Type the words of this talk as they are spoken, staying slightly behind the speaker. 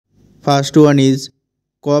First one is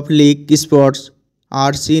cough leak spots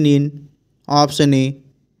are seen in option A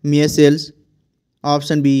measles,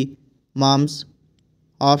 option B mumps,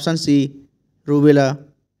 option C rubella,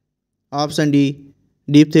 option D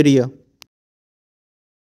diphtheria.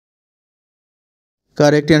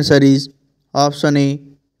 Correct answer is option A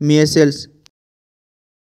measles.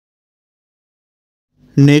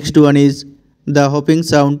 Next one is the hopping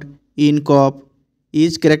sound in cough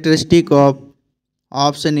is characteristic of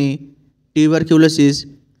option A tuberculosis,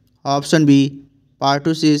 option B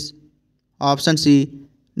pertussis, option C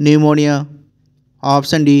pneumonia,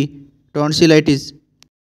 option D tonsillitis.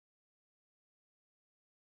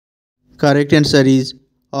 Correct answer is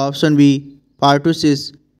option B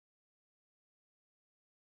pertussis.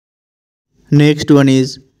 Next one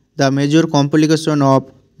is the major complication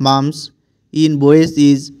of mumps in boys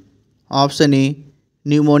is option A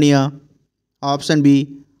pneumonia, option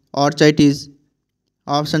B orchitis,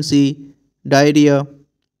 option C diarrhea,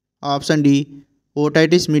 option D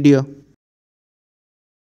otitis media.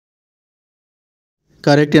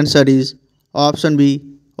 Correct answer is option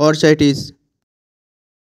B orchitis.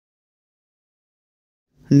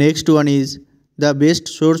 Next one is the best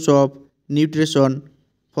source of nutrition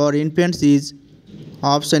for infants is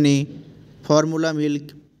option A formula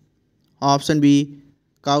milk, option B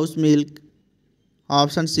cow's milk,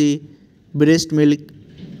 option C breast milk,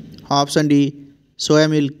 option D soya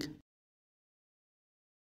milk.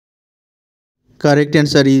 Correct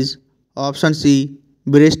answer is option C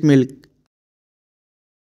breast milk.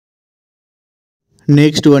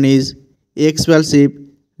 Next one is expulsive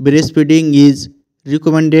breastfeeding is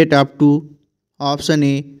recommended up to option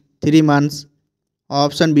A 3 months,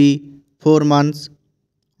 option B 4 months,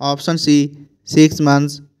 option C 6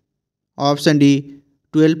 months, option D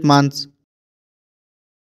 12 months.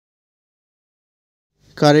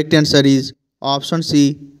 Correct answer is option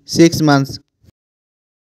C 6 months.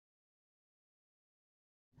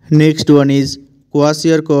 Next one is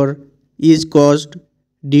kwashiorkor is caused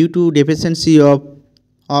due to deficiency of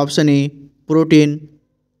option A protein,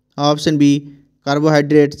 option B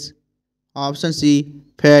carbohydrates, option C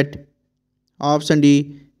fat, option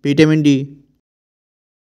D vitamin D.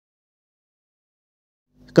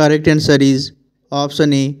 Correct answer is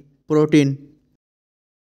option A protein.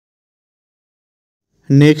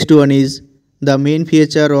 Next one is the main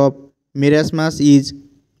feature of marasmus is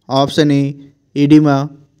option A edema,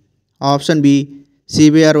 option B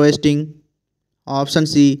severe wasting, option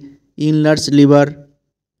C enlarged liver,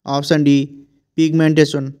 option D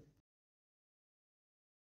pigmentation.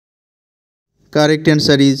 Correct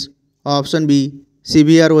answer is option B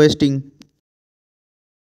severe wasting.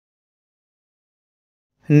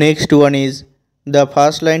 Next one is the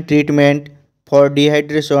first line treatment for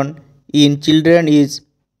dehydration in children is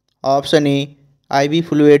option A IV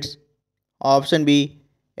fluids, option B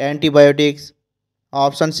antibiotics,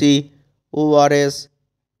 option C ORS,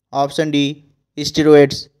 option D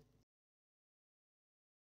steroids.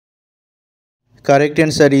 Correct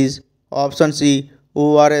answer is option C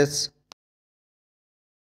ORS.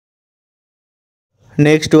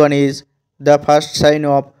 Next one is the first sign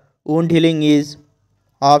of wound healing is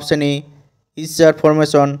option A scar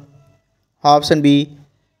formation, option B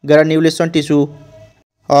granulation tissue,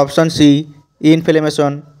 option C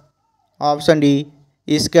inflammation, option D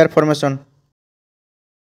scar formation.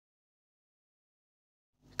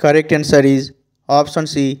 Correct answer is option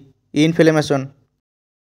C inflammation.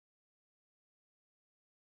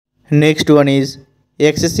 Next one is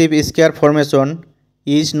excessive scar formation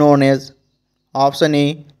is known as option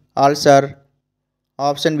A ulcer,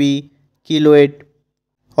 option B keloid,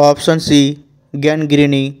 option C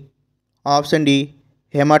gangrene, option D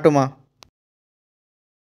hematoma.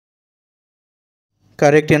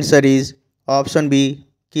 Correct answer is option B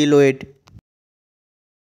keloid.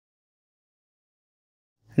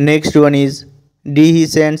 Next one is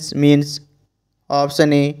dehiscence means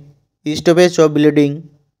option A stoppage of bleeding,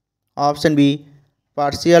 option B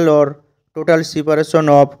partial or total separation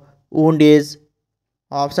of wound edge,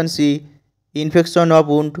 option C infection of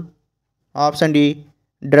wound, option D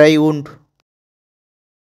dry wound.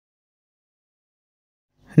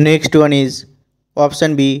 Next one is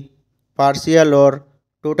option B partial or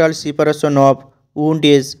total separation of wound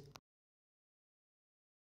edge.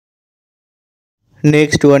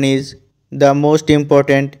 Next one is the most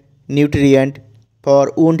important nutrient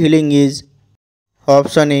for wound healing is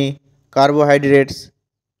option A carbohydrates,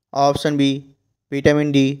 option B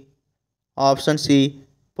vitamin D, option C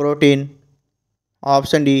protein,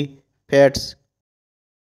 option D fats.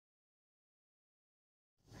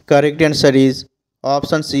 Correct answer is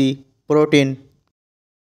option C protein.